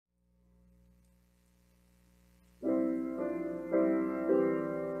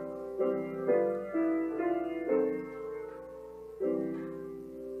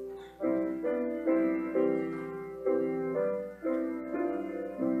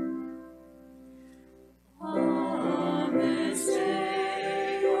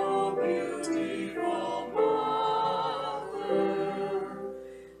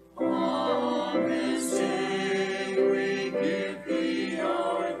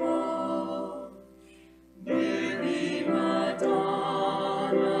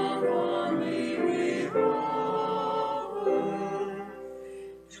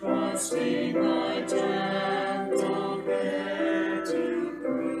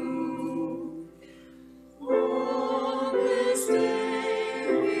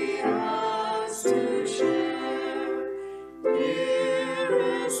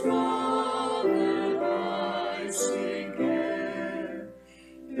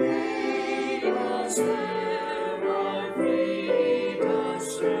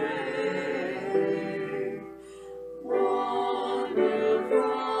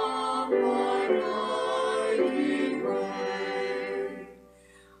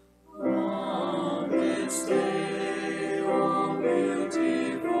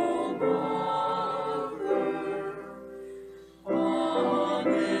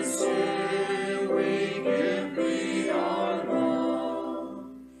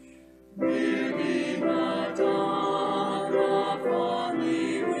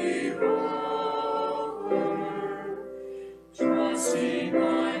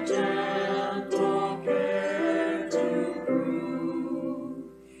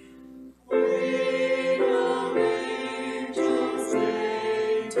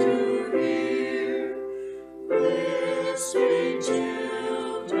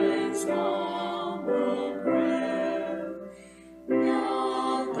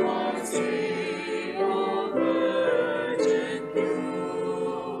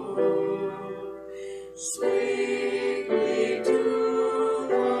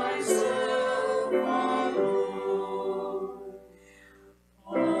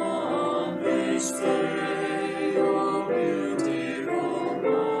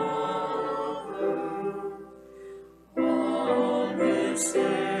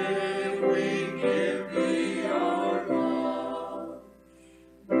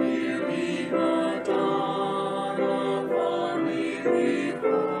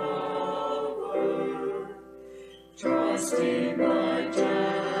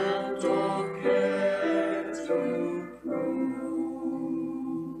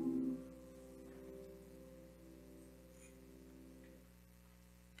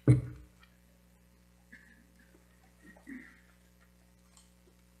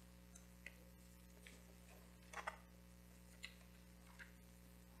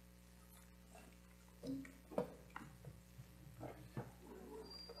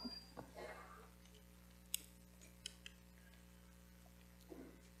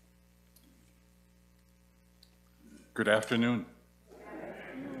Good afternoon.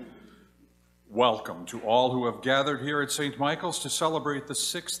 Welcome to all who have gathered here at St. Michael's to celebrate the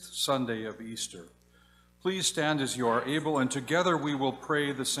 6th Sunday of Easter. Please stand as you are able, and together we will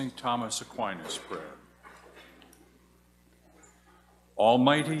pray the St. Thomas Aquinas prayer.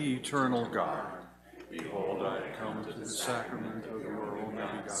 Almighty eternal God, behold, I come to the sacrament of your only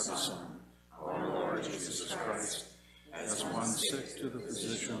begotten Son, our Lord Jesus Christ, as one sick to the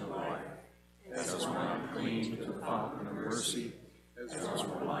physician of life, as one unclean to the fountain of mercy, as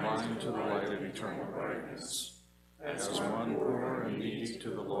one blind to the light of eternal brightness, as one poor and needy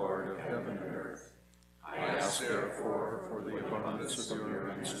to the Lord of heaven and earth. I ask therefore for the abundance of your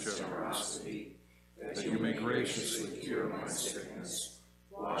immense generosity, that you may graciously cure my sickness,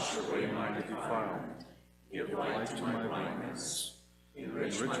 wash away my defilement, give light to my blindness,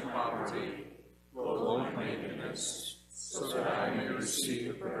 enrich my poverty, clothe my nakedness, so that I may receive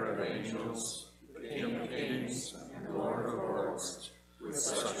the prayer of angels, the King of kings, and the Lord of lords, with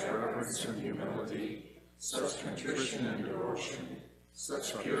such reverence and humility, such contrition and devotion,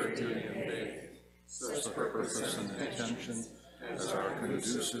 such purity and faith, such purpose and intention, as are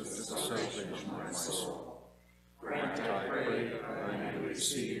conducive to the salvation of my soul. Grant, I pray, that I may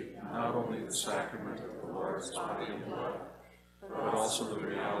receive not only the sacrament of the Lord's body and blood, but also the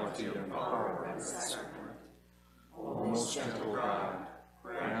reality and power of that sacrament. O most gentle God,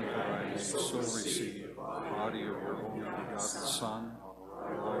 grant that I may so receive the body of your only begotten Son,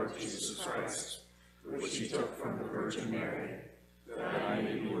 our Lord Jesus Christ, which he took from the Virgin Mary, that I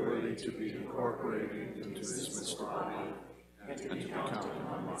may be worthy to be incorporated into his mystical body, and to be counted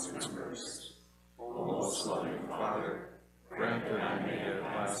amongst his mercies. O most loving Father, grant that I may at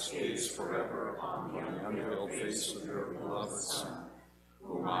last gaze forever upon the unveiled face of your beloved Son,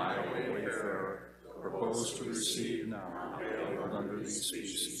 whom I, a wayfarer, propose to receive now, veiled under these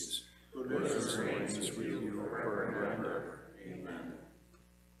species, who lives and reigns with you forever and ever. Amen.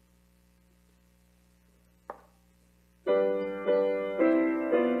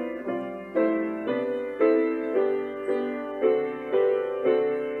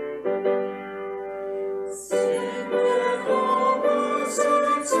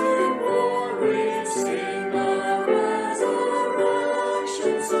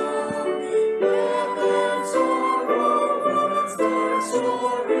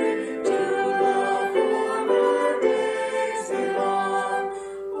 Story to the former day.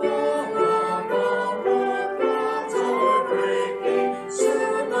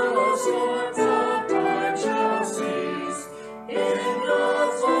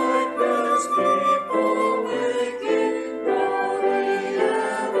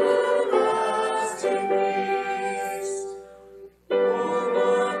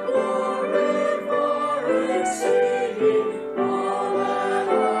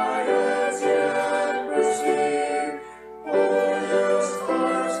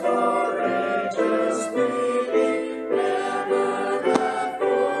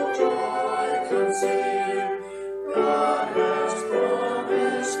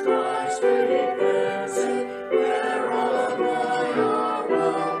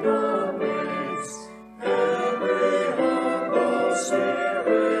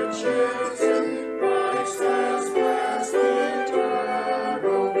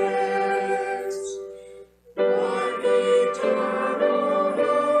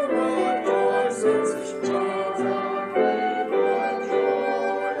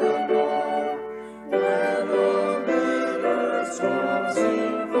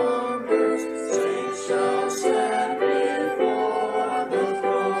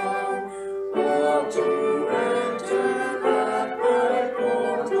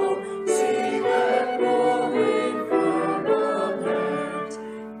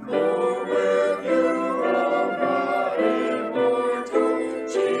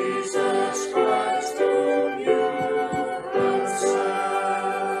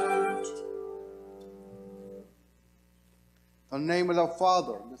 of the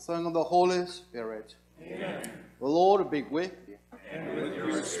Father, the Son, and the Holy Spirit. Amen. The Lord be with you. And with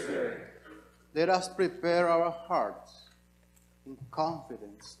your spirit. Let us prepare our hearts in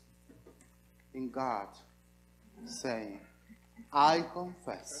confidence in God, saying, I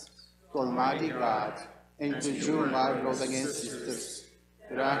confess to Almighty God and to you, my brothers and sisters,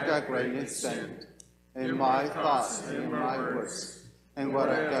 that I have greatly sinned in my thoughts and in my words, and what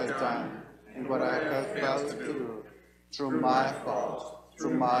I have done, and what I have failed to do, through my fault,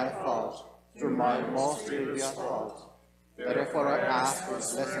 through my most grievous fault. Therefore I ask for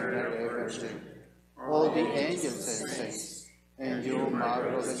blessing Mary, Virgin, all the angels and saints, and you, my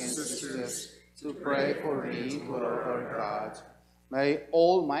brothers and sisters, to pray for me to our God. May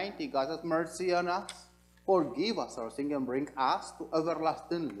Almighty God have mercy on us, forgive us our sin, and bring us to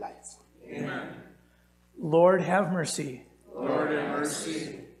everlasting life. Amen. Lord, have mercy. Lord, have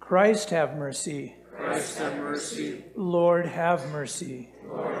mercy. Christ, have mercy. Christ, have mercy. Lord, have mercy.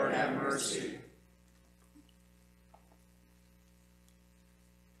 Lord, have mercy.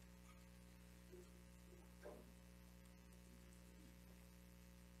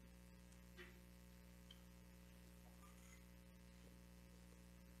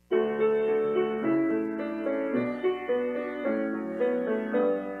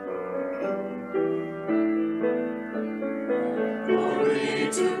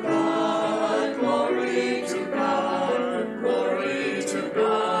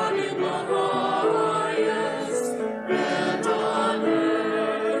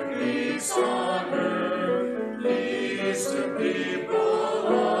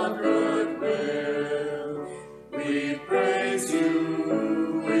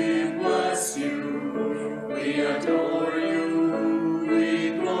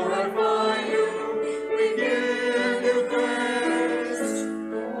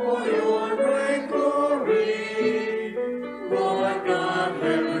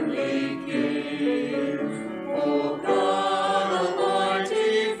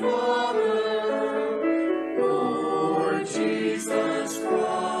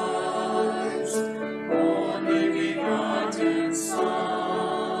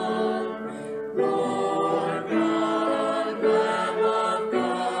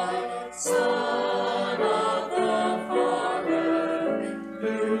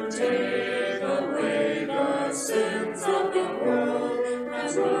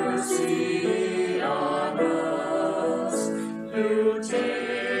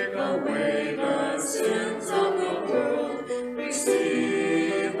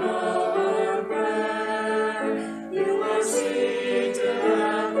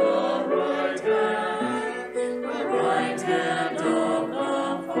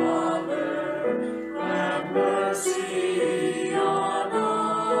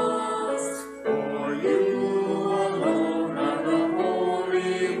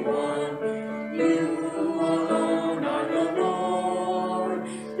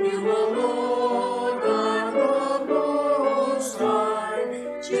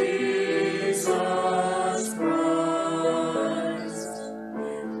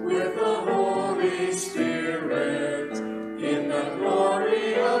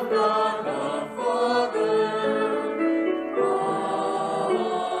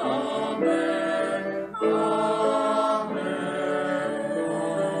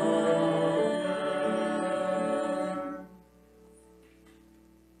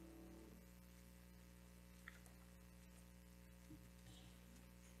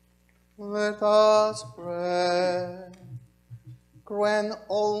 Let us pray. Grant,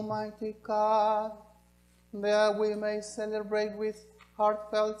 Almighty God, that we may celebrate with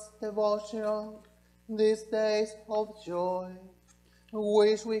heartfelt devotion these days of joy,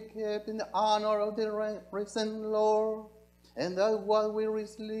 which we keep in the honor of the risen Lord, and that what we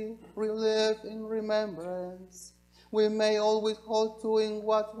relive in remembrance, we may always hold to in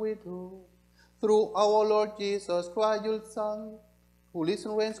what we do. Through our Lord Jesus Christ, your Son, who lives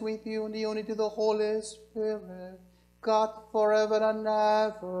and reigns with you in the unity of the Holy Spirit, God forever and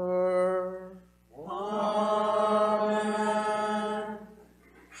ever. Amen.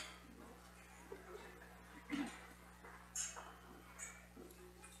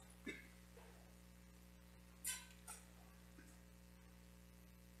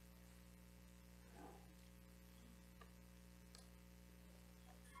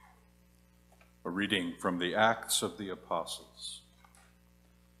 A reading from the Acts of the Apostles.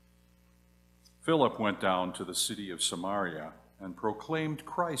 Philip went down to the city of Samaria and proclaimed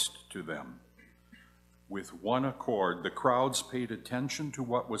Christ to them. With one accord, the crowds paid attention to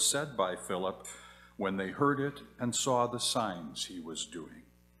what was said by Philip when they heard it and saw the signs he was doing.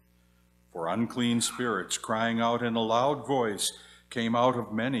 For unclean spirits, crying out in a loud voice, came out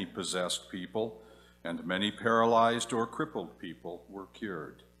of many possessed people, and many paralyzed or crippled people were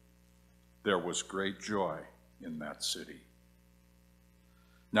cured. There was great joy in that city.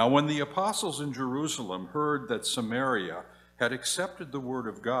 Now when the apostles in Jerusalem heard that Samaria had accepted the word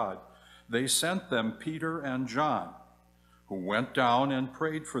of God, they sent them Peter and John, who went down and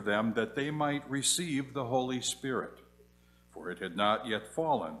prayed for them that they might receive the Holy Spirit, for it had not yet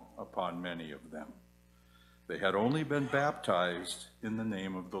fallen upon many of them. They had only been baptized in the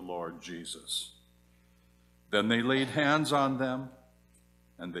name of the Lord Jesus. Then they laid hands on them,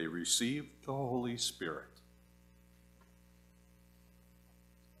 and they received the Holy Spirit.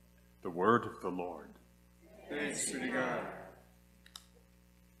 The word of the Lord. Thanks be to God.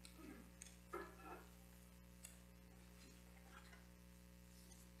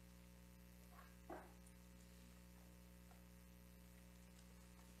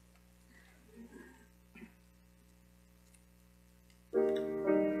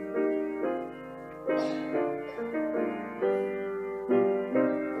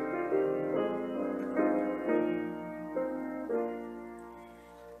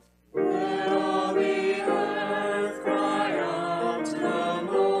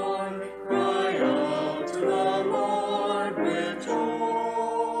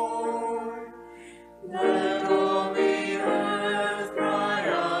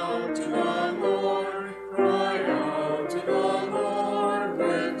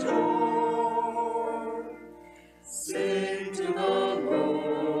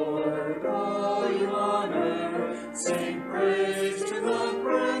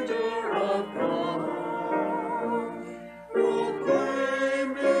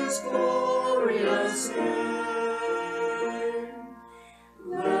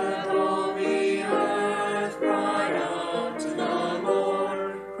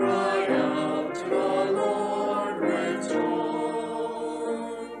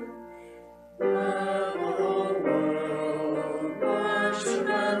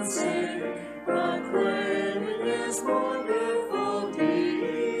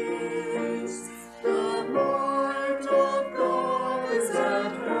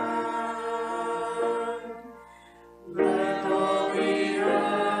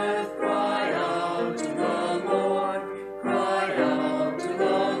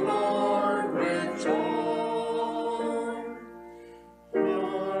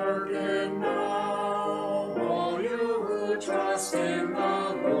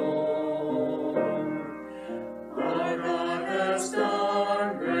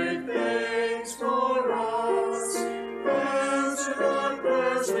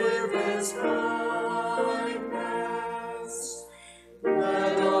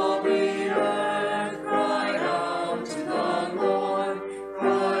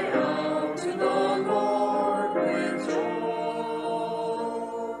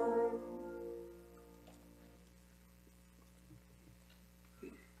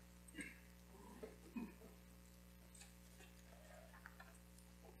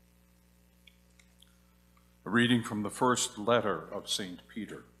 A reading from the first letter of St.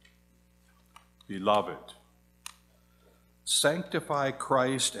 Peter. Beloved, sanctify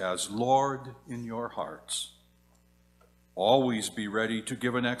Christ as Lord in your hearts. Always be ready to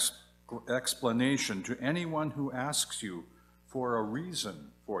give an explanation to anyone who asks you for a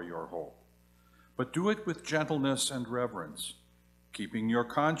reason for your hope, but do it with gentleness and reverence, keeping your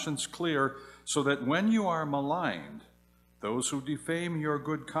conscience clear so that when you are maligned, those who defame your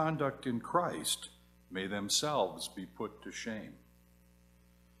good conduct in Christ may themselves be put to shame.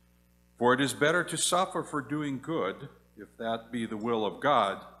 For it is better to suffer for doing good, if that be the will of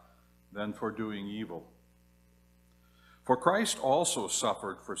God, than for doing evil. For Christ also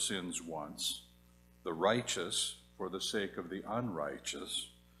suffered for sins once, the righteous for the sake of the unrighteous,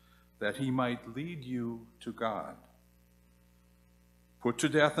 that he might lead you to God. Put to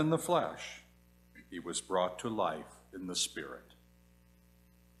death in the flesh, he was brought to life in the Spirit.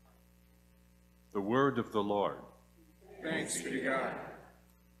 The word of the Lord. Thanks be to God.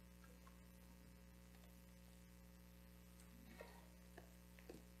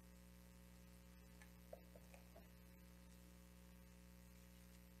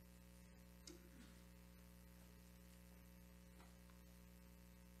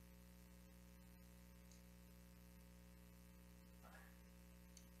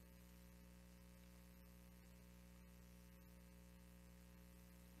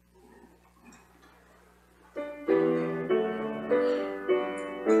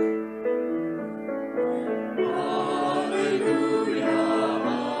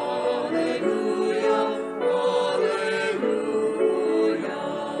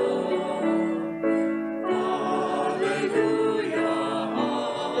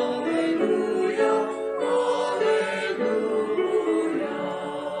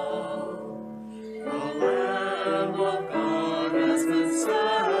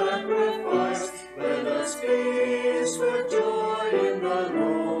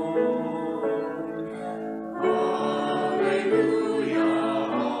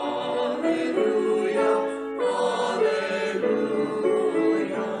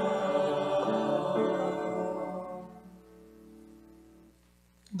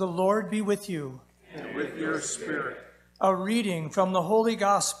 be with you. And with your spirit. A reading from the Holy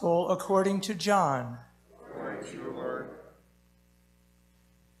Gospel according to John. Glory to you, Lord.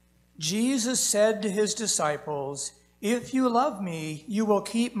 Jesus said to his disciples, "If you love me, you will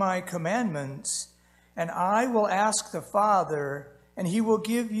keep my commandments, and I will ask the Father, and he will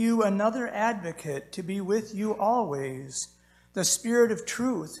give you another advocate to be with you always, the Spirit of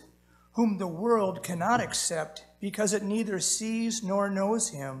truth, whom the world cannot accept because it neither sees nor knows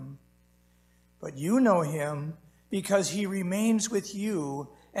him. But you know him because he remains with you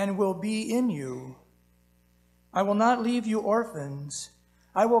and will be in you. I will not leave you orphans.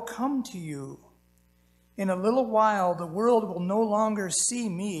 I will come to you. In a little while the world will no longer see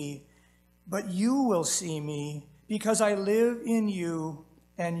me, but you will see me because I live in you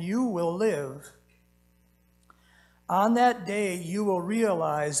and you will live. On that day you will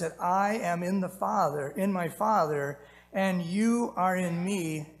realize that I am in my Father, and you are in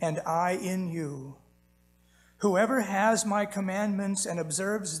me and I in you. Whoever has my commandments and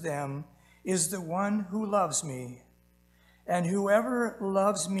observes them is the one who loves me. And whoever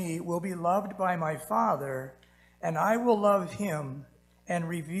loves me will be loved by my Father, and I will love him and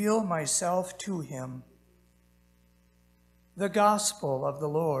reveal myself to him." The Gospel of the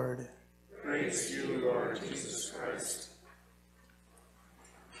Lord. Praise to you, Lord Jesus Christ.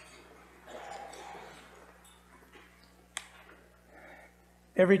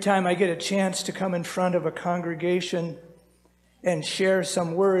 Every time I get a chance to come in front of a congregation and share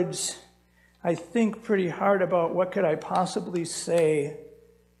some words, I think pretty hard about what could I possibly say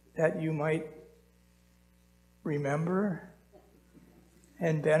that you might remember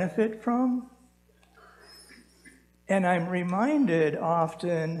and benefit from. And I'm reminded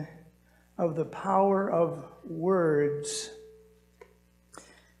often of the power of words.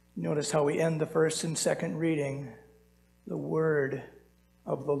 Notice how we end the first and second reading, the word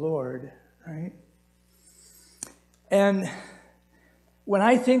of the Lord, right? And when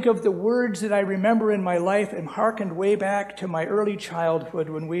I think of the words that I remember in my life and hearkened way back to my early childhood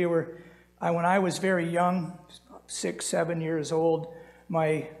when I was very young, 6, 7 years old,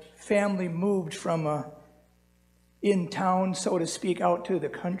 my family moved from in town, so to speak, out to the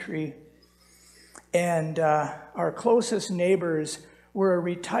country. And our closest neighbors were a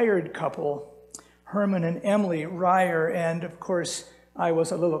retired couple, Herman and Emily Ryer, and of course, I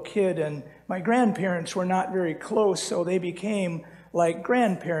was a little kid, and my grandparents were not very close, so they became like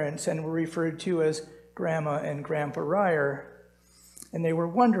grandparents and were referred to as Grandma and Grandpa Ryer. And they were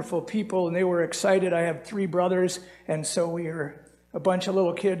wonderful people, and they were excited. I have 3 brothers, and so we were a bunch of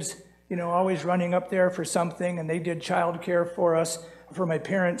little kids, always running up there for something, and they did childcare for us, for my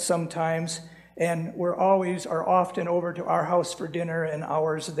parents sometimes, and are often over to our house for dinner and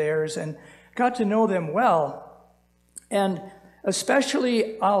ours theirs, and got to know them well. And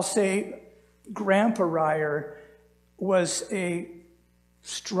especially, I'll say, Grandpa Ryer was a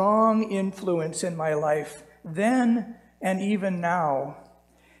strong influence in my life then and even now.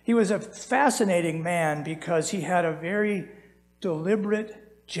 He was a fascinating man because he had a very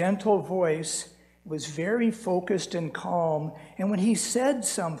deliberate, gentle voice, was very focused and calm, and when he said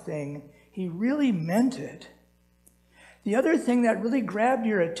something, he really meant it. The other thing that really grabbed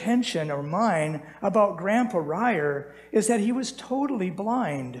your attention, or mine, about Grandpa Ryer is that he was totally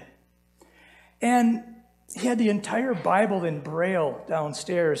blind. And he had the entire Bible in Braille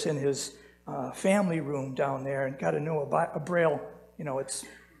downstairs in his family room down there, and got to know a Braille, it's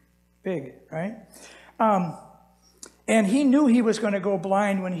big, right? And he knew he was going to go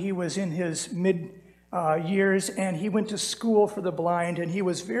blind when he was in his mid-years, and he went to school for the blind, and he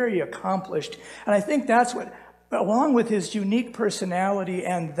was very accomplished. And I think that's what, along with his unique personality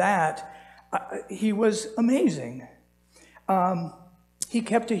and that, he was amazing. He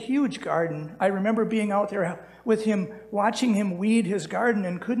kept a huge garden. I remember being out there with him, watching him weed his garden,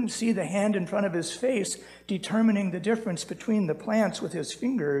 and couldn't see the hand in front of his face, determining the difference between the plants with his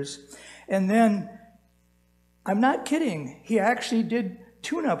fingers. And then, I'm not kidding, he actually did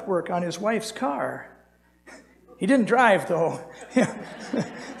tune-up work on his wife's car. He didn't drive, though.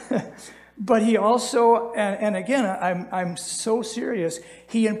 But he also, and again, I'm so serious,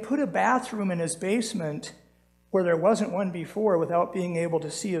 he had put a bathroom in his basement where there wasn't one before without being able to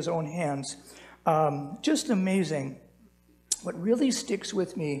see his own hands. Just amazing. What really sticks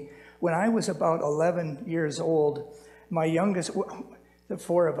with me, when I was about 11 years old, my youngest, the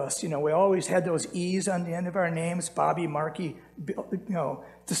 4 of us, we always had those E's on the end of our names, Bobby, Marky,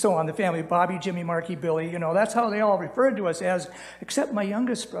 so on, the family, Bobby, Jimmy, Marky, Billy, that's how they all referred to us as, except my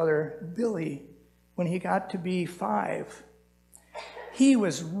youngest brother, Billy, when he got to be 5. He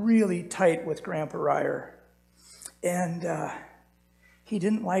was really tight with Grandpa Ryer. And he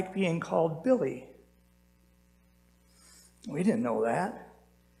didn't like being called Billy. We didn't know that.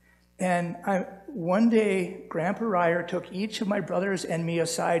 And one day, Grandpa Ryer took each of my brothers and me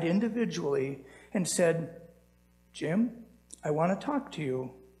aside individually and said, Jim, I want to talk to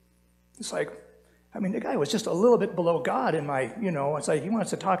you. It's like, I mean, the guy was just a little bit below God in my, it's like he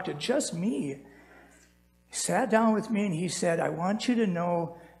wants to talk to just me. He sat down with me and he said, I want you to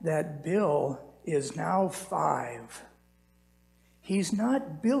know that Bill is now 5. He's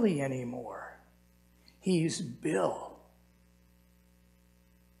not Billy anymore. He's Bill.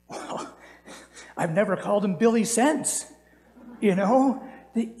 Well, I've never called him Billy since.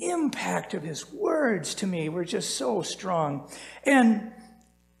 The impact of his words to me were just so strong. And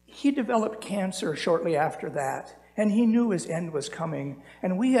he developed cancer shortly after that, and he knew his end was coming.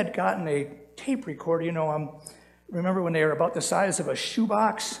 And we had gotten a tape recorder, remember when they were about the size of a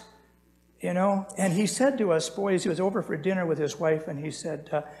shoebox, And he said to us, boys, he was over for dinner with his wife, and he said,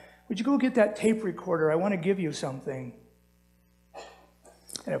 would you go get that tape recorder? I want to give you something.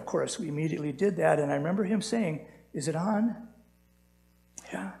 And of course, we immediately did that, and I remember him saying, is it on?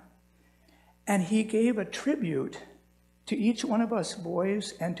 Yeah. And he gave a tribute to each one of us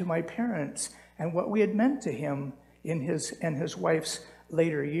boys and to my parents and what we had meant to him in his and his wife's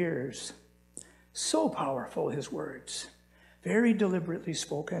later years. So powerful, his words, very deliberately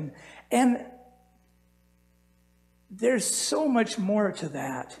spoken. And there's so much more to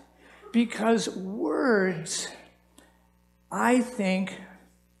that, because words, I think,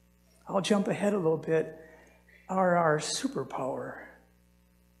 I'll jump ahead a little bit, are our superpower.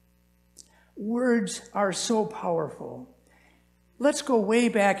 Words are so powerful. Let's go way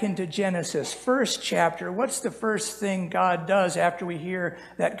back into Genesis, first chapter. What's the first thing God does after we hear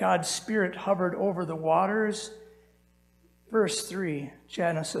that God's Spirit hovered over the waters? Verse 3,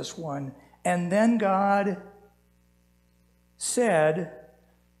 Genesis 1. And then God said,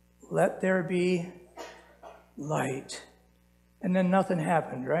 let there be light. And then nothing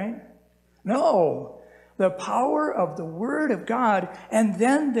happened, right? No, the power of the Word of God, and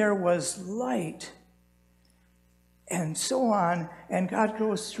then there was light, and so on, and God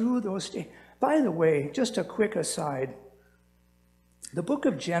goes through those stages. By the way, just a quick aside, the book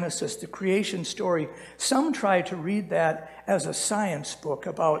of Genesis, the creation story, some try to read that as a science book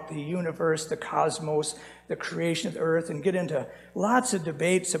about the universe, the cosmos, the creation of the earth, and get into lots of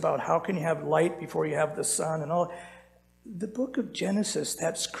debates about how can you have light before you have the sun and all. The book of Genesis,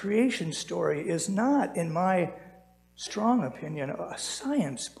 that creation story, is not, in my strong opinion, a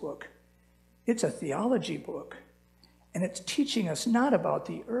science book. It's a theology book. And it's teaching us not about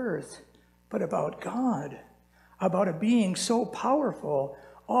the earth, but about God, about a being so powerful,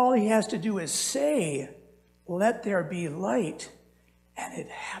 all he has to do is say, let there be light, and it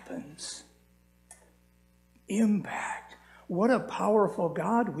happens. Impact. What a powerful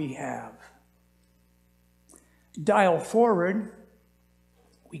God we have. Dial forward,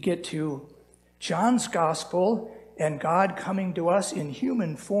 we get to John's Gospel and God coming to us in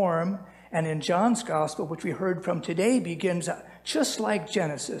human form. And in John's Gospel, which we heard from today, begins just like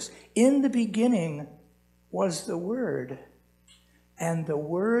Genesis. In the beginning was the Word, and the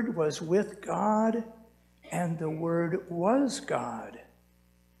Word was with God, and the Word was God.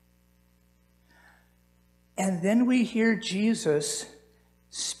 And then we hear Jesus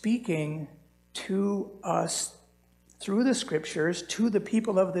speaking to us through the Scriptures, to the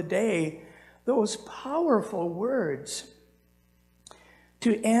people of the day, those powerful words.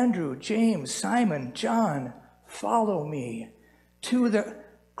 To Andrew, James, Simon, John, follow me. To the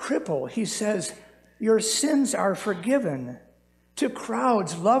cripple, he says, your sins are forgiven. To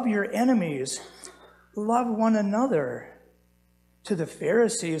crowds, love your enemies. Love one another. To the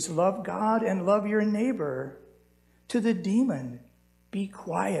Pharisees, love God and love your neighbor. To the demon, be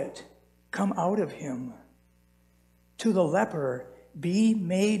quiet, come out of him. To the leper, be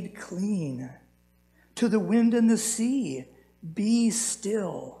made clean. To the wind and the sea, be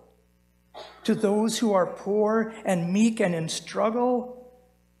still. To those who are poor and meek and in struggle,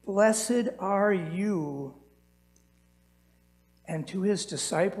 blessed are you. And to his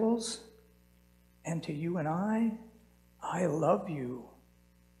disciples, and to you and I love you.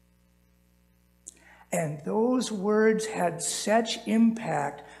 And those words had such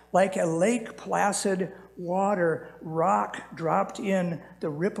impact, like a Lake Placid water, rock dropped in, the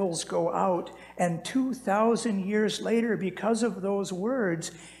ripples go out, and 2,000 years later, because of those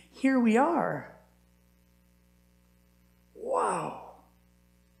words, here we are. Wow.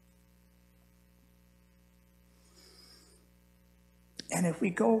 And if we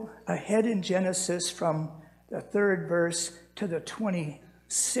go ahead in Genesis from the 3rd verse to the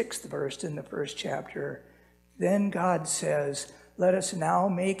 26th verse in the 1st chapter, then God says, let us now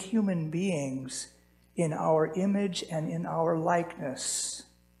make human beings in our image and in our likeness.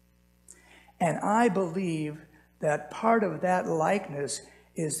 And I believe that part of that likeness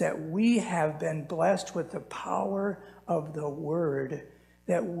is that we have been blessed with the power of the word,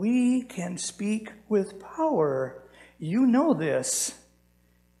 that we can speak with power. You know this.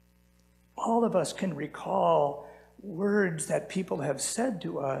 All of us can recall words that people have said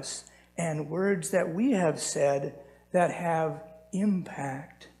to us and words that we have said that have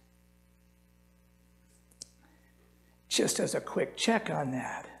impact. Just as a quick check on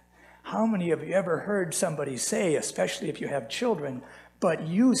that, how many of you ever heard somebody say, especially if you have children, but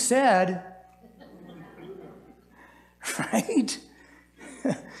you said, right?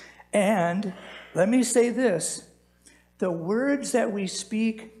 And let me say this, the words that we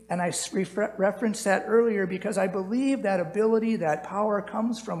speak, and I referenced that earlier because I believe that ability, that power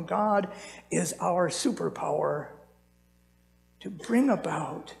comes from God, is our superpower to bring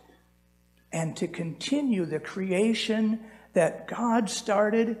about and to continue the creation that God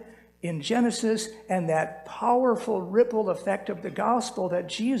started in Genesis and that powerful ripple effect of the gospel that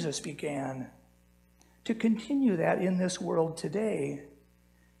Jesus began, to continue that in this world today.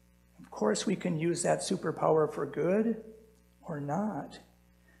 Of course, we can use that superpower for good or not,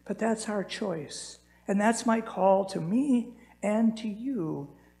 but that's our choice. And that's my call to me and to you,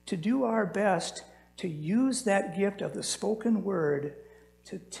 to do our best to use that gift of the spoken word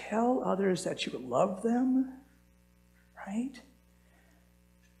to tell others that you love them, right?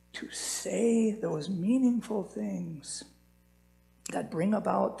 To say those meaningful things that bring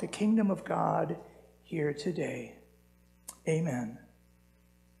about the kingdom of God here today. Amen.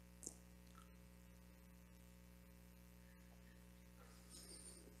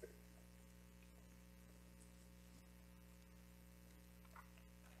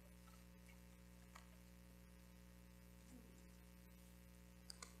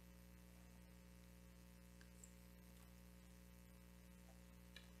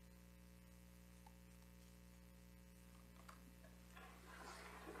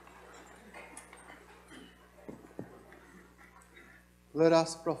 Let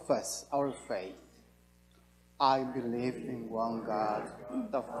us profess our faith. I believe in one God,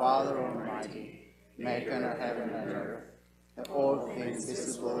 the Father Almighty, maker of heaven and earth, and all things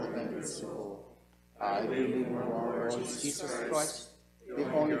visible and invisible. I believe in one Lord Jesus Christ,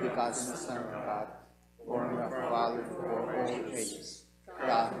 the only begotten Son of God, born of the Father before all ages,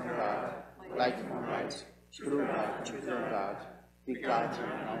 God from God, light from light, true God and true God, begotten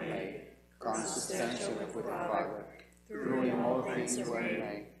and not made, consubstantial with the Father, through him all things were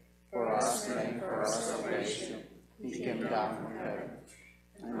made, for us and for our salvation. He came down from heaven,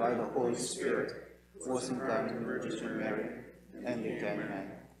 and by the Holy Spirit was incarnate in Virgin Mary, and became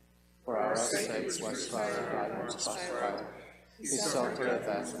man. For our sakes was crucified and was crucified. He suffered death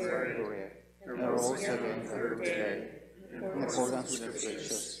and was buried, and rose again the third day, in accordance with the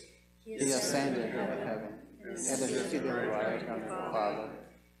Scriptures. He ascended into heaven, and is seated at the right hand of the Father.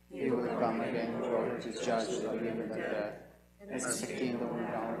 He will come again in order to judge the living and the dead, and has a kingdom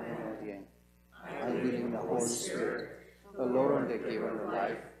without end or the end. I believe in the Holy Spirit, the Lord and the giver of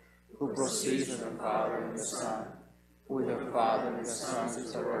life, who proceeds from the Father and the Son, with the Father and the Son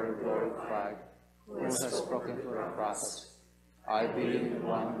is already glorified, who has spoken through the prophets. I believe in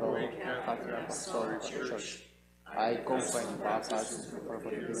one Lord, Catholic Apostolic Church. I confess in baptism for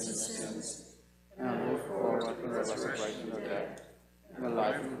forgiveness of sins, and I look forward to the resurrection of the dead, and the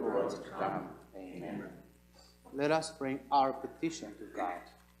life of the world to come. Amen. Let us bring our petition to God.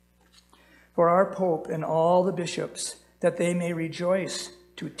 For our Pope and all the bishops, that they may rejoice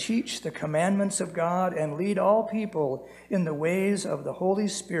to teach the commandments of God and lead all people in the ways of the Holy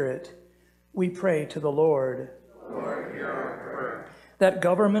Spirit, we pray to the Lord. Lord, hear our prayer. That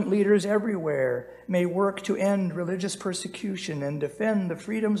government leaders everywhere may work to end religious persecution and defend the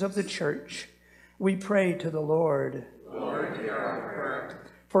freedoms of the Church, we pray to the Lord. Lord, hear our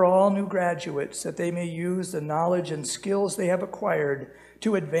prayer. For all new graduates, that they may use the knowledge and skills they have acquired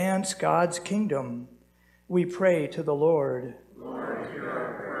to advance God's kingdom, we pray to the Lord. Lord, hear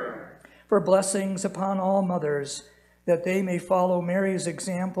our prayer. For blessings upon all mothers, that they may follow Mary's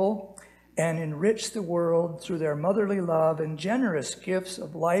example and enrich the world through their motherly love and generous gifts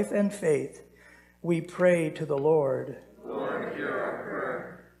of life and faith, we pray to the Lord. Lord, hear our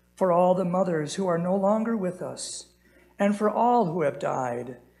prayer. For all the mothers who are no longer with us, and for all who have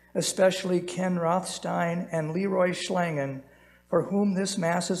died, especially Ken Rothstein and Leroy Schlangen, for whom this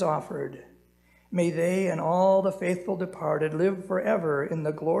Mass is offered, may they and all the faithful departed live forever in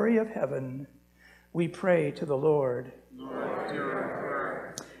the glory of heaven, we pray to the Lord. Lord, hear our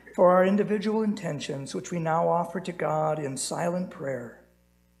prayer. for our individual intentions, which we now offer to God in silent prayer.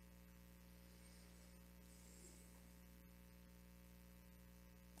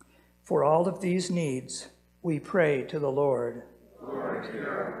 For all of these needs, we pray to the Lord. Lord, hear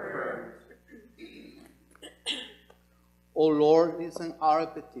our prayer. O Lord, listen our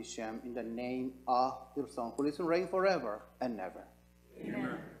petition in the name of your Son, who lives and reigns forever and ever.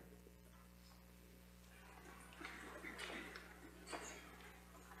 Amen.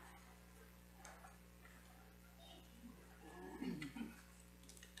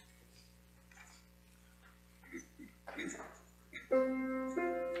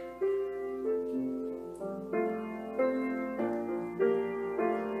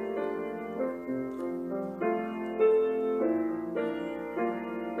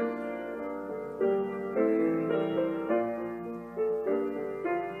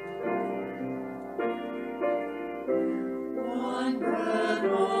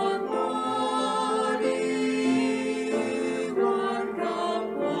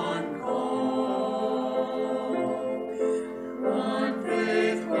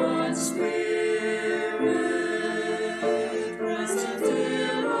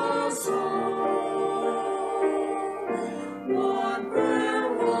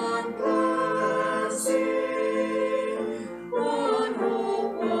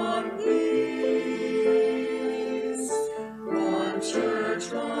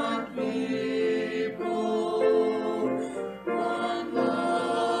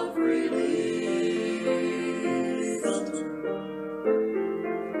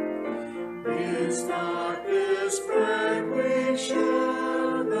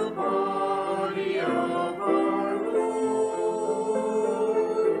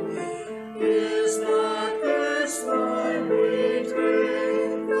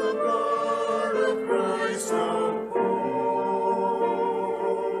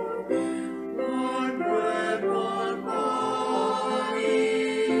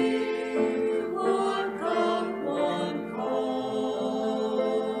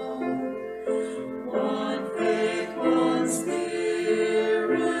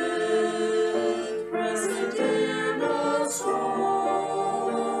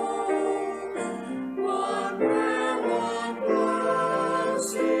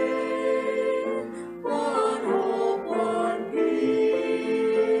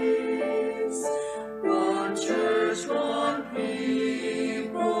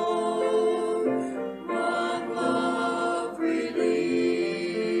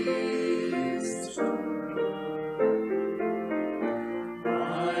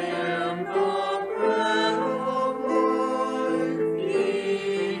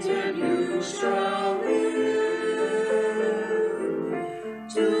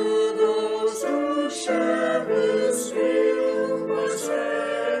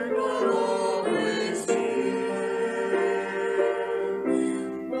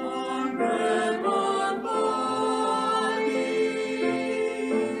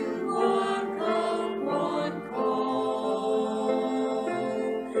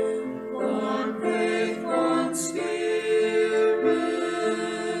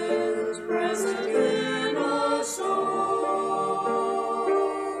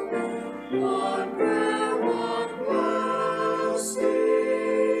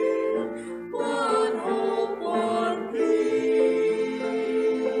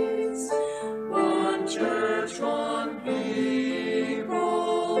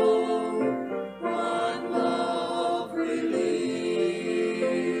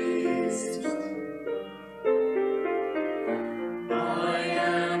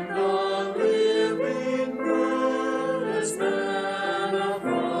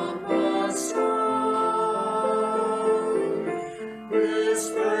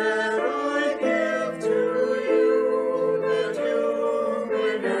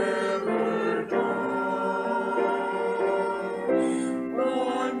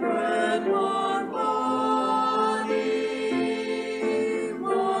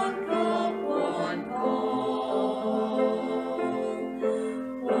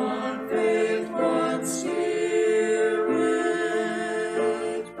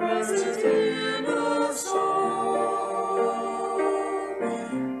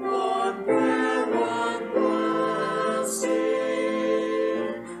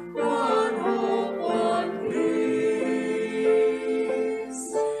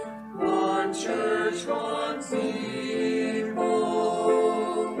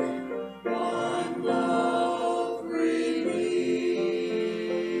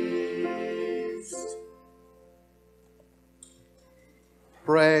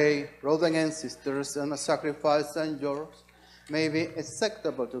 Pray, brothers and sisters, and sacrifice and yours may be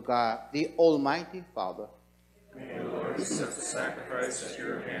acceptable to God, the Almighty Father. May the Lord accept the sacrifice at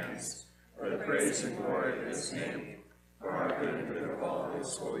your hands, for the praise and glory of his name, for our good and good of all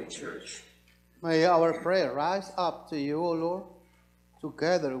his holy church. May our prayer rise up to you, O Lord,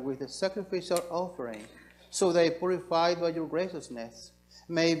 together with the sacrificial offering, so they, purified by your graciousness,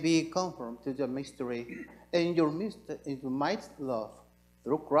 may be conformed to the mystery and your mighty love,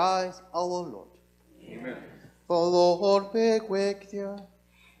 through Christ our Lord. Amen. The Lord be with you.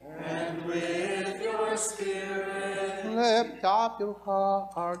 And with your spirit, Lift up your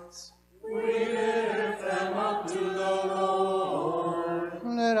hearts. we lift them up to the Lord.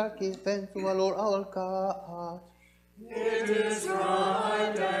 Let us give thanks to the Lord our God. It is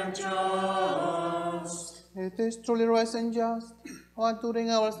right and just. It is truly right and just, during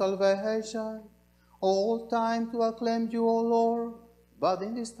our salvation, all time to acclaim you, O Lord, but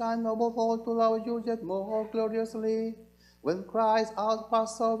in this time above all to love you yet more gloriously, when Christ our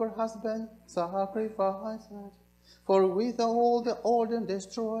Passover has been sacrificed. For with all the order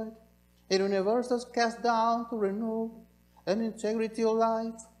destroyed, a universe is cast down to renew, and integrity of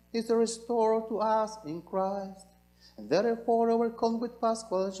life is restored to us in Christ. And therefore overcome with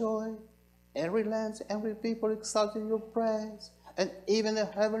Paschal joy, every land, every people exalting your praise, and even the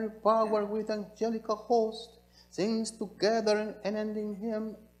heavenly power with angelical host sings together and ending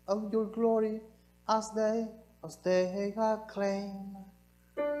hymn of your glory as they acclaim.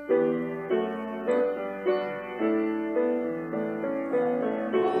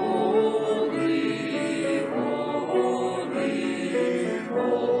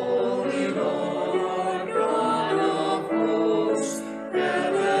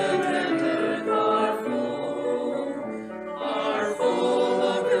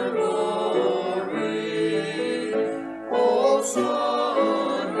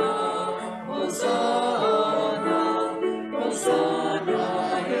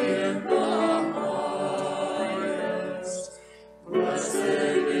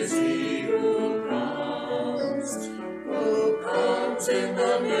 In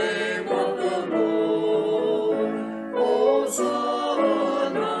the name of the Lord,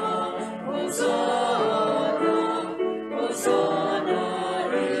 Hosanna, Hosanna, Hosanna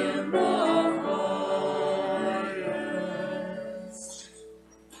in the highest.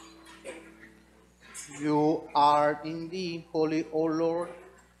 You are indeed holy, O Lord,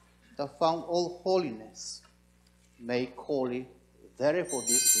 the fount of all holiness. Make holy, therefore,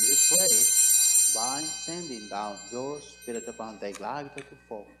 this we pray, by sending down your Spirit upon thy light to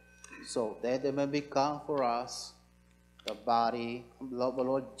fall, so that they may become for us the body and blood of the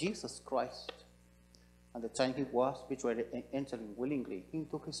Lord Jesus Christ. And the time he was betrayed and entering willingly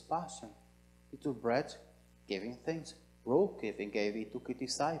into his passion, he took bread, giving thanks, broke it, and gave it to his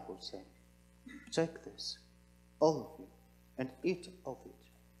disciples, saying, "Take this, all of you, and eat of it,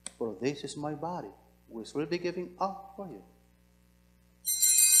 for this is my body, which will be given up for you."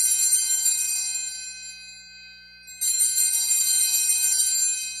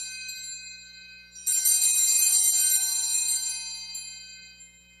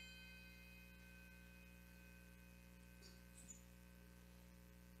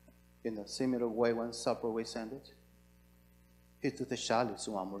 In a similar way, when supper was ended, he took the chalice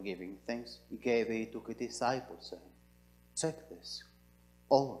one more, giving thanks. He gave it to his disciples, saying, "Take this,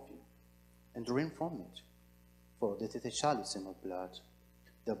 all of you, and drink from it, for this is the chalice in my blood,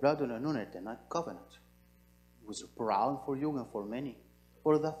 the blood of the new and covenant, which is poured out for you and for many,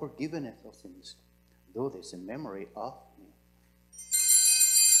 for the forgiveness of sins. Do this in memory of me."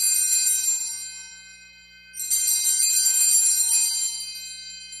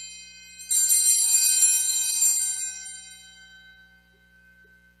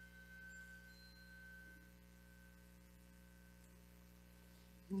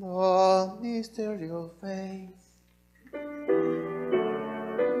 The mystery of faith.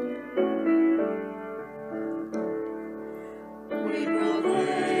 We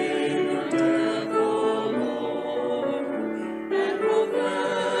proclaim your death, O Lord, and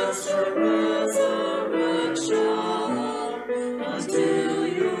profess your resurrection until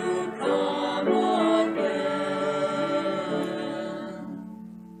you come again.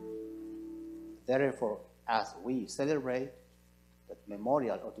 Therefore, as we celebrate the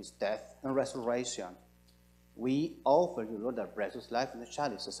memorial of his death and resurrection, we offer you, Lord, our precious life and the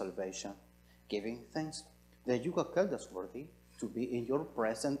chalice of salvation, giving thanks that you have called us worthy to be in your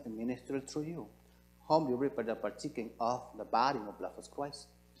presence and minister through you. Humbly prepare the partaking of the body and blood of Christ.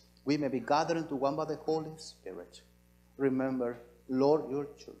 We may be gathered into one by the Holy Spirit. Remember, Lord, your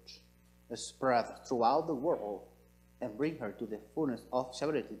church, spread throughout the world, and bring her to the fullness of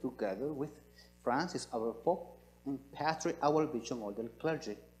charity together with Francis, our Pope, and Patrick, our bishop, all the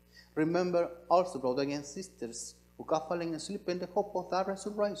clergy. Remember also, brothers and sisters, who have fallen asleep in the hope of thy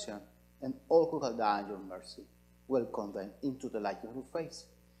resurrection, and all who have died in your mercy. Welcome them into the light of your face.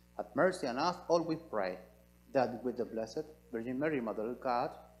 Have mercy on us, all we pray, that with the Blessed Virgin Mary, Mother of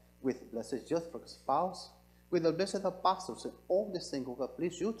God, with blessed Joseph, her spouse, with the blessed apostles and all the saints who have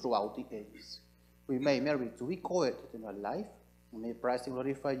pleased you throughout the ages, we may merit to be co-heirs in our life, and may praise and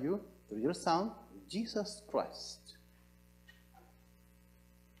glorify you through your Son, Jesus Christ.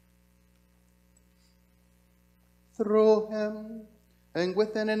 Through him, and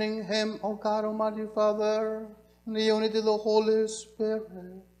within and in him, O God, Almighty Father, in the unity of the Holy Spirit,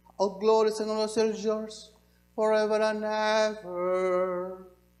 all glories and honor is yours, forever and ever.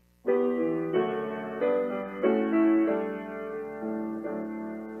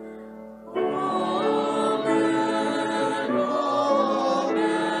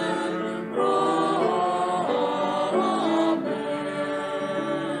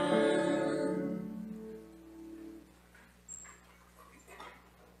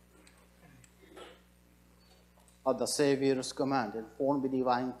 At the Savior's command, and formed by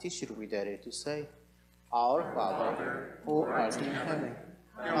divine teaching, we dare to say, Our Father, who art in heaven,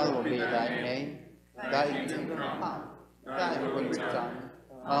 hallowed be thy name. Thy kingdom come, thy will be done,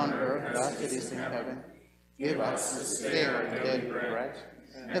 on earth as it is in heaven. Give us this day our daily bread,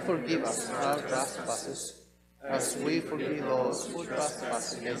 and forgive us our trespasses, as we forgive those who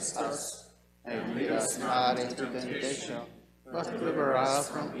trespass against us. And lead us not into temptation, but deliver us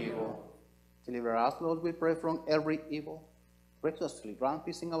from evil. Deliver us, Lord, we pray, from every evil. Graciously grant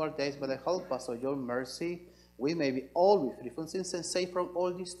peace in our days, by the help us of your mercy, we may be always free from sins and safe from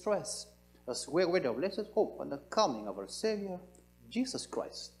all distress, as we await the blessed hope and the coming of our Savior, Jesus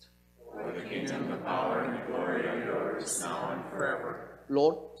Christ. For the kingdom, the power, and the glory are yours, now and forever.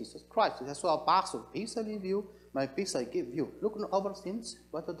 Lord Jesus Christ, it has so apostle, peace I leave you, my peace I give you. Look not over sins,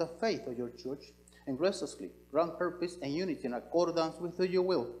 but at the faith of your church, and graciously grant her peace and unity in accordance with your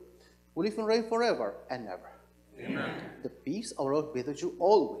will, who live and reign forever and ever. Amen. The peace of our Lord be with you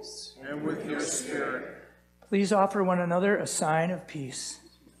always. And with your spirit. Please offer one another a sign of peace.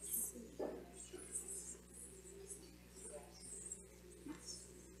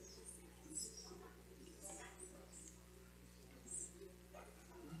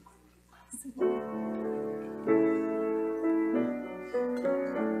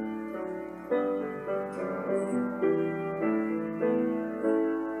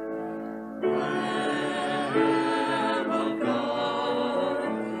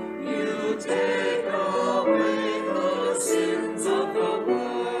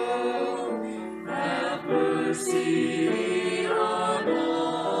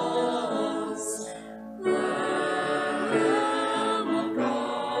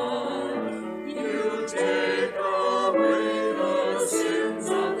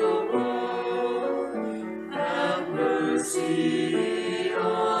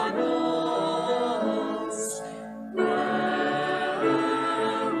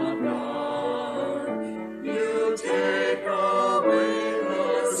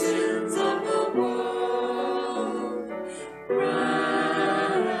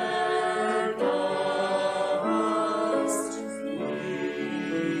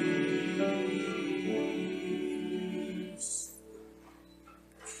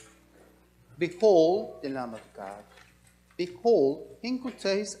 Behold the Lamb of God. Behold him who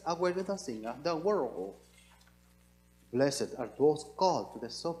takes away the sin of the world. Blessed are those called to the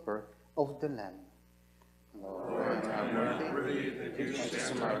supper of the Lamb. Lord, I am not worthy that you should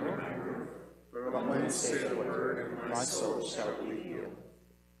enter my room, but when you say the word, my soul shall be healed.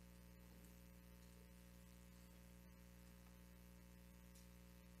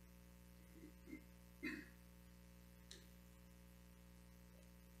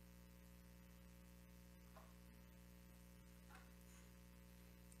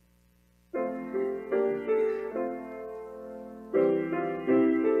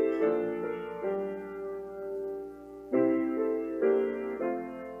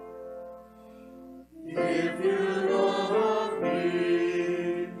 If you love me,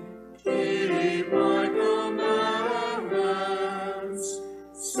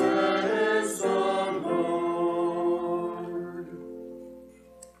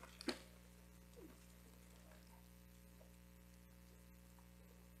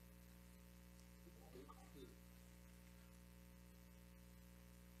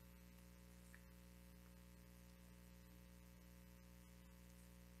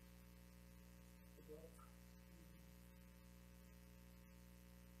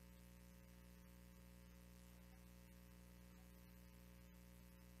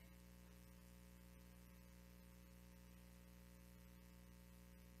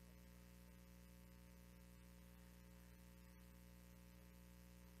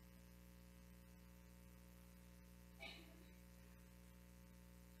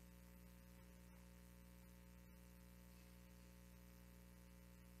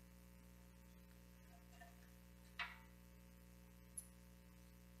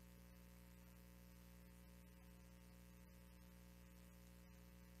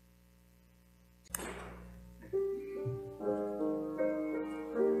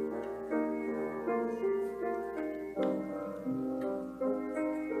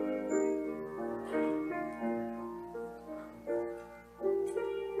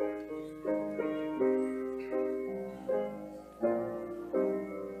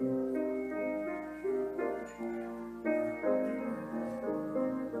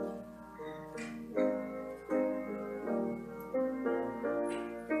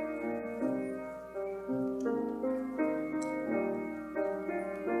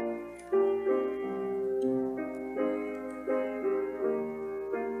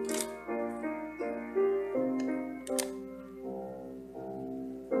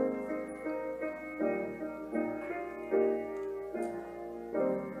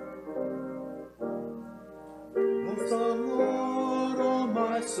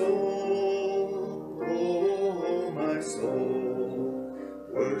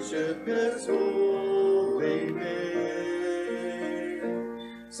 worship His holy name.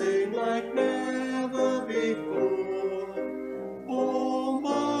 Sing like never before, oh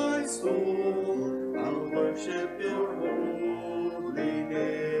my soul, I'll worship your holy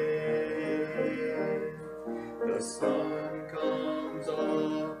name. The sun comes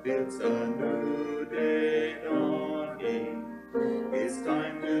up, it's a new day dawning. It's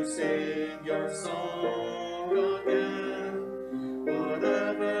time to sing your song again.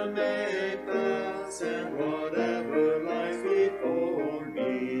 Whatever may pass and whatever lies before me,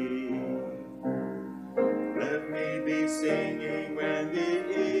 let me be singing when the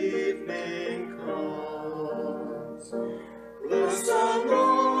evening comes. Bless the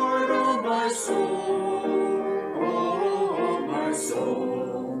Lord, oh my soul,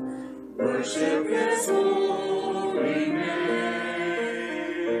 worship His holy name.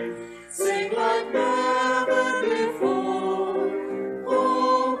 Sing like never before,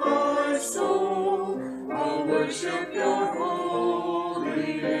 oh my soul, I'll worship your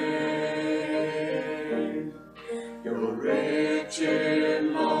holy name. You're rich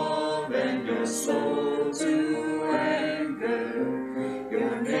in love and you're slow to anger.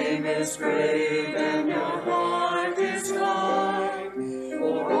 Your name is great and your heart is kind.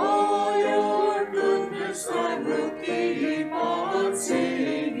 For all your goodness I will keep on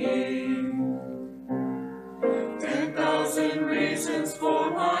singing. 10,000 reasons for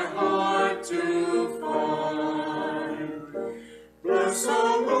my heart to find. Bless the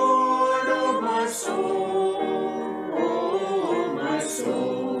Lord, oh my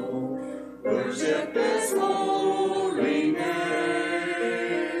soul, worship His holy name.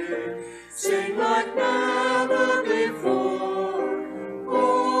 Sing like never before,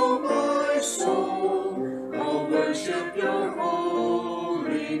 oh my soul, I'll worship your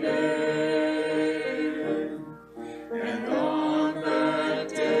holy name. And on that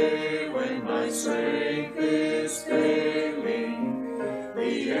day when my strength is failing,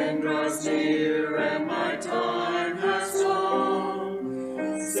 the end draws near and my time has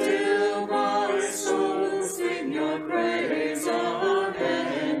come, still my soul sing your praise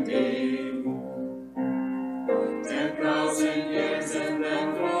unending. 10,000 years and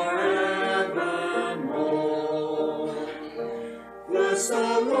then forevermore. Bless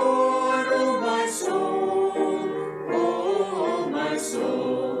the Lord, oh my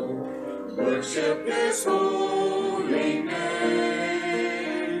soul, worship His holy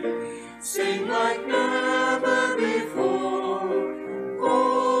name. Sing like never before,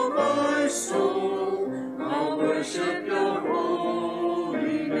 oh my soul, I'll worship your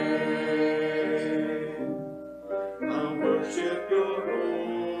holy name. I'll worship your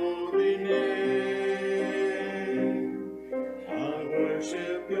holy name. I'll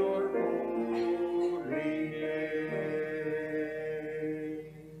worship your holy name.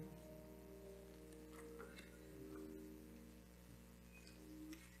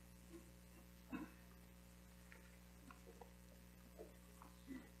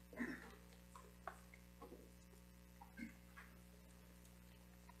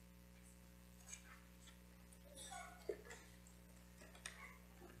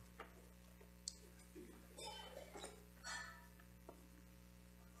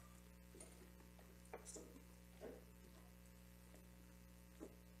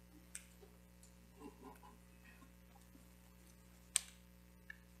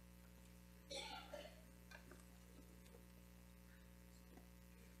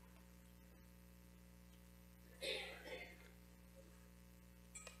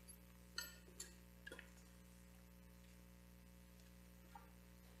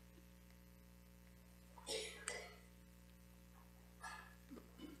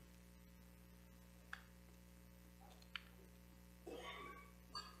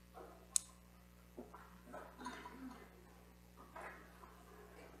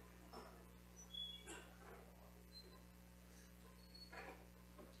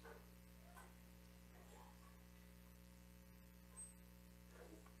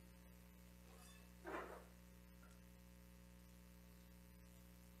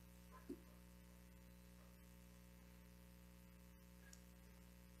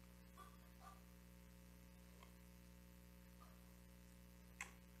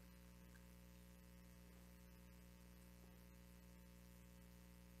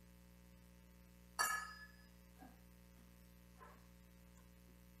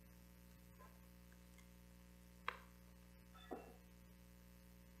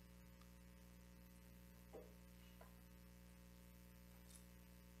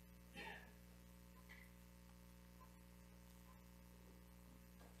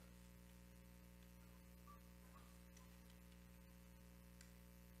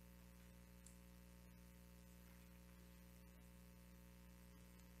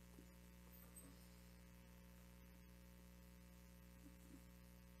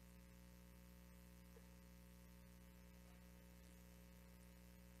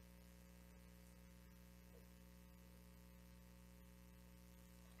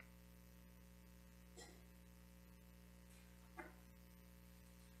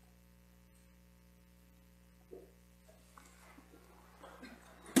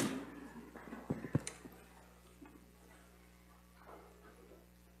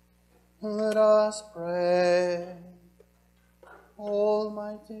 Let us pray.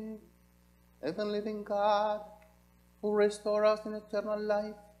 Almighty, ever living God, who restore us in eternal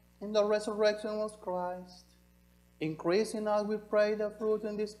life in the resurrection of Christ, increase in us, we pray, the fruit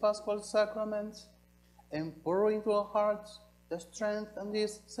in these Paschal sacraments, and pour into our hearts the strength and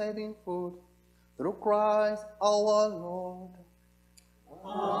this saving food, through Christ our Lord.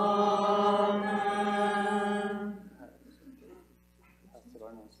 Amen.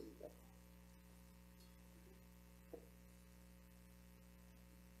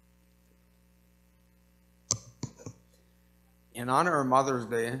 In honor of Mother's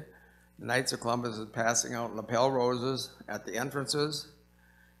Day, the Knights of Columbus is passing out lapel roses at the entrances.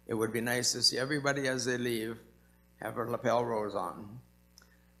 It would be nice to see everybody as they leave have a lapel rose on.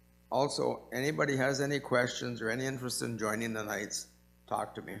 Also, anybody has any questions or any interest in joining the Knights,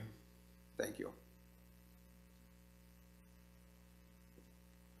 talk to me. Thank you.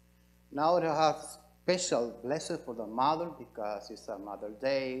 Now we have special blessing for the mother because it's a Mother's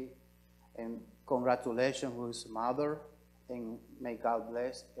Day, and congratulations to his mother, and may God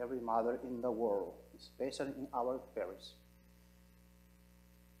bless every mother in the world, especially in our parish.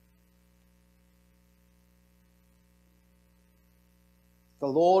 The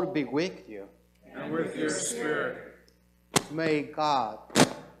Lord be with you. And with your spirit. May God,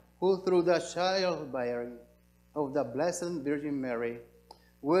 who through the childbearing of the Blessed Virgin Mary,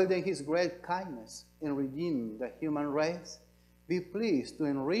 willed in his great kindness in redeeming the human race, be pleased to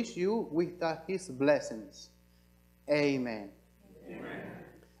enrich you with his blessings. Amen. Amen.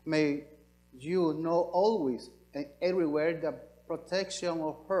 May you know always and everywhere the protection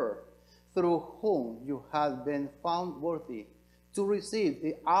of her, through whom you have been found worthy to receive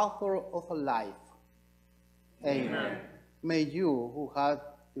the author of life. Amen. May you, who have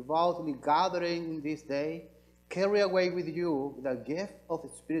devoutly gathering in this day, carry away with you the gift of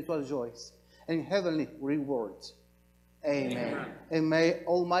spiritual joys and heavenly rewards. Amen. Amen. And may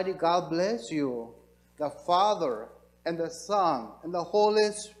Almighty God bless you, the Father, and the Son, and the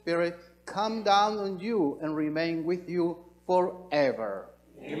Holy Spirit come down on you and remain with you forever.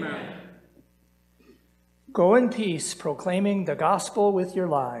 Amen. Go in peace, proclaiming the gospel with your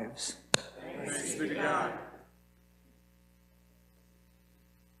lives. Thanks be to God.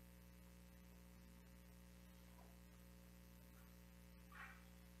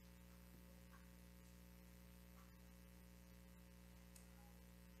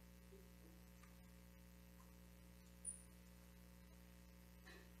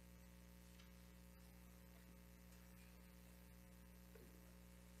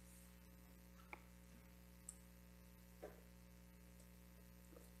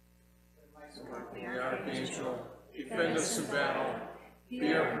 The Archangel, defend us in battle,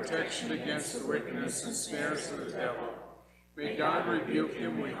 be our protection against the wickedness and snares of the devil. May God rebuke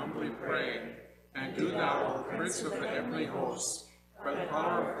him, we humbly pray, and do thou, O Prince of the heavenly hosts, by the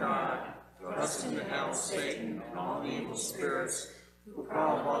power of God, thrust into hell Satan and all the evil spirits who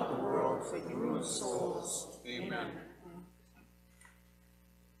prowl about the world for the ruin of souls. Amen.